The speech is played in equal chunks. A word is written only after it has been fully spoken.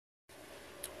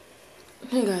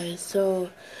Hey guys, so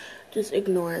just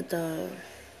ignore the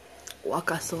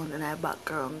waka sound in our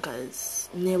background because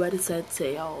nobody said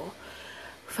say yo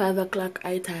 5 o'clock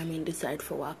I time in decide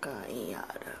for waka in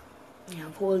yard. You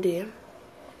have whole day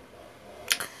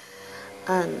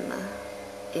and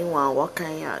you want waka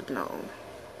in yard now.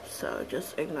 So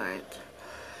just ignore it.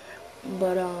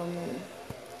 But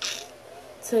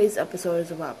today's episode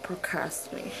is about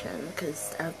procrastination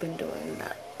because I've been doing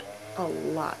that a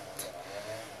lot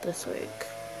this week.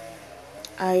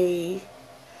 I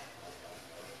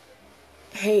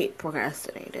hate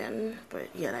procrastinating, but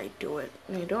yet I do it,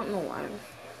 and I don't know why.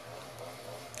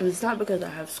 And it's not because I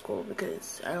have school,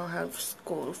 because I don't have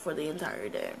school for the entire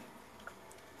day.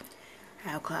 I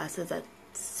have classes at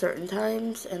certain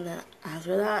times, and then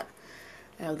after that,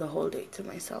 I have the whole day to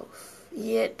myself.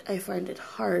 Yet, I find it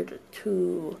hard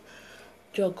to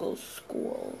juggle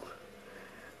school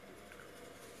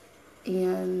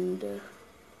and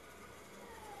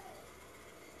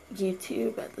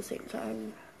YouTube at the same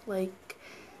time. Like,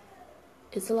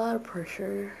 it's a lot of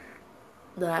pressure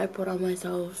that I put on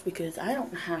myself because I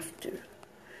don't have to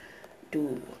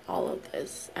do all of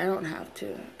this. I don't have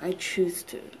to. I choose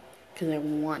to because I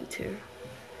want to.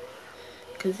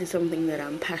 Because it's something that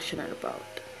I'm passionate about.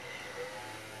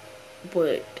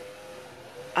 But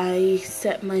I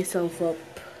set myself up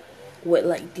with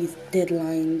like these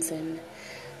deadlines and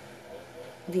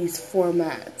these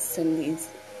formats and these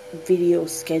video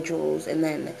schedules, and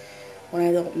then when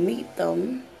I don't meet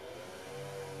them,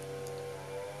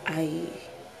 I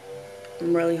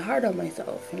am really hard on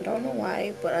myself and don't know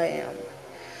why, but I am.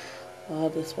 Well,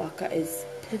 this waka is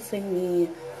pissing me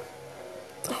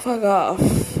the fuck off.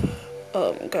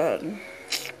 Oh my god.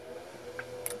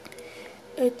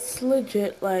 It's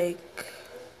legit like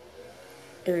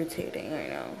irritating right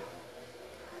now.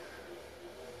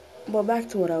 But back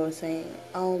to what I was saying.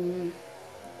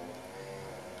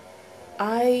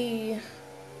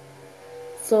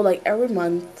 So like every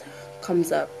month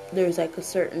comes up, there's like a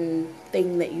certain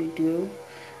thing that you do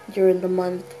during the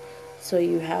month. So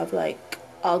you have like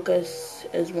August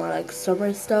is more like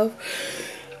summer stuff.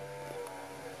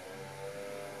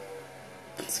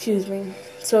 Excuse me.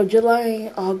 So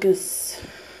July, August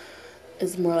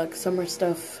is more like summer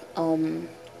stuff. June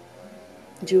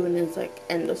is like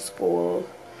end of school.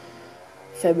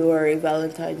 February,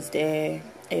 Valentine's Day.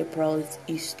 April is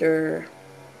Easter.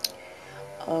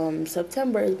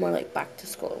 September is more like back to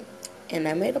school. And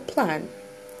I made a plan,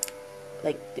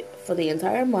 like for the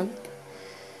entire month.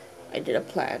 I did a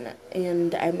plan,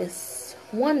 and I missed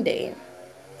one day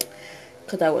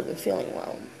because I wasn't feeling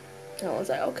well. And I was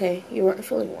like, okay, you weren't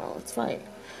feeling well, it's fine.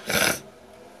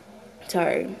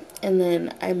 Sorry. And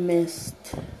then I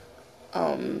missed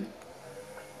the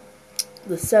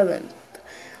 7th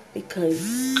because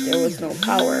there was no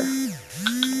power.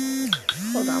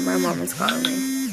 Hold on, my mom is calling me.